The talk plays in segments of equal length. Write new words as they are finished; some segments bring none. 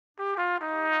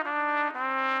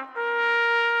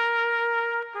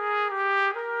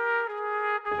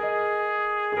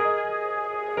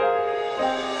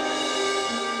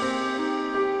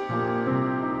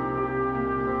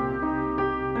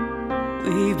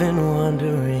been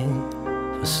wandering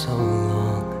for so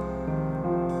long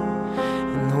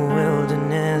in the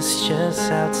wilderness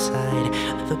just outside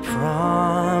the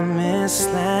promised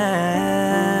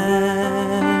land,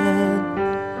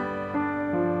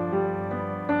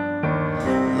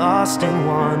 lost and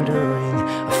wandering,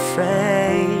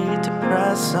 afraid to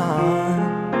press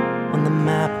on when the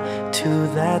map to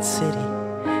that city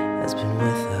has been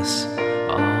with us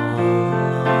all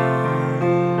along,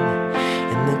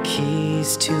 and the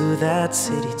keys to that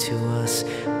city to us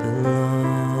belong.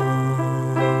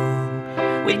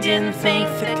 We didn't think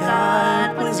that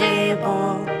God was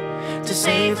able to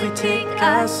safely take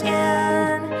us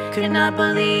in, could not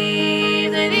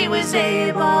believe that He was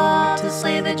able to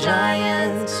slay the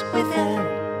giants within.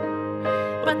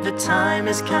 But the time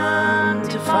has come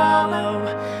to follow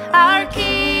our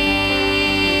King.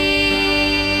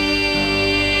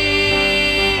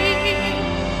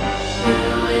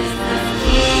 Who is this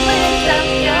King? Lift up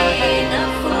your head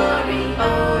of glory,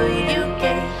 oh you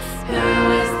gates. Who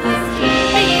is this King?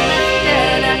 Be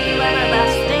lifted up, you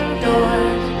everlasting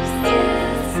doors. Is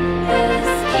this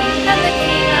King? And the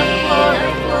King of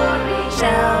glory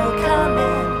shall come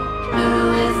in. Who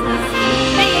is this King?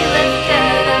 Be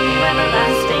lifted up, you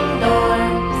everlasting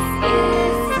doors.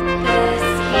 Is this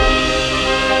King?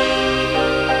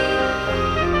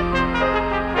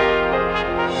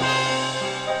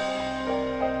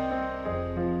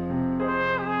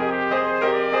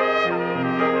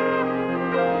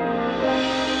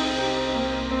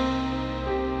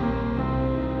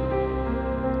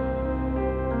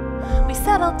 We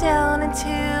settled down into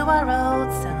our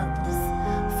old selves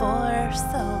for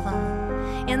so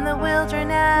long in the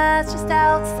wilderness just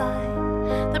outside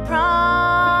the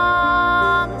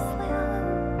promised land.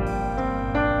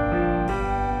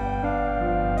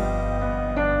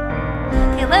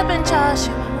 Caleb and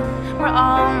Joshua were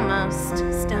almost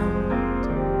stoned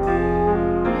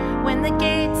when the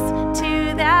gates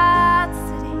to that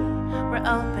city were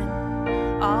open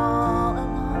all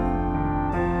along.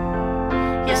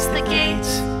 Yes, the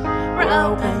gates were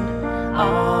open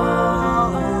all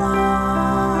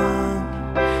along.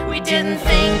 We didn't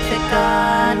think that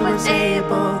God was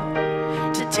able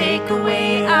to take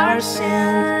away our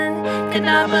sin, could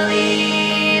not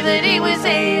believe that He was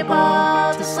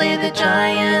able to slay the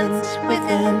giants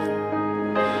within.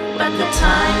 But the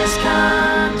time has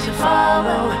come to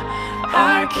follow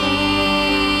our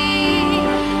King.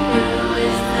 Who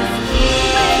is this King?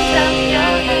 Lift up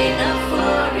your head of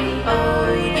glory,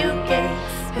 oh you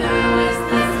gates. Who is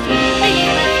this King? Be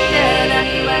lifted up,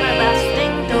 you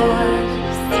everlasting doors.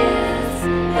 Is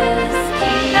this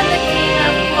King? And the King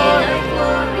of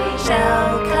glory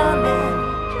shall come in.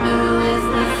 Who is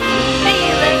this King? Be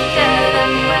lifted up,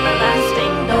 you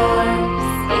everlasting doors.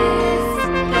 Is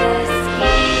this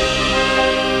King?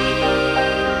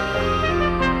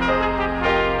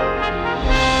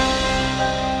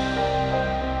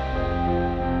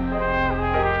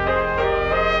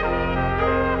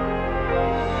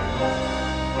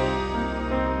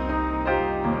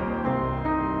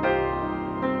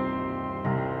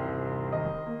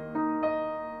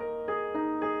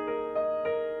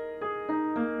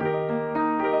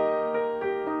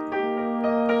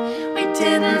 We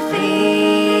didn't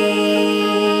think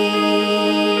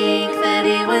that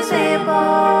He was able,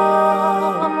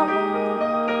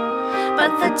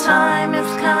 but the time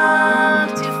has come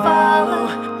to follow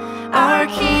our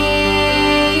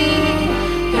King.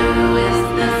 Who is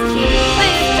this King?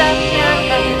 Lift up your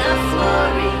head of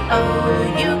glory, oh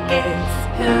you gates.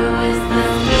 Who is this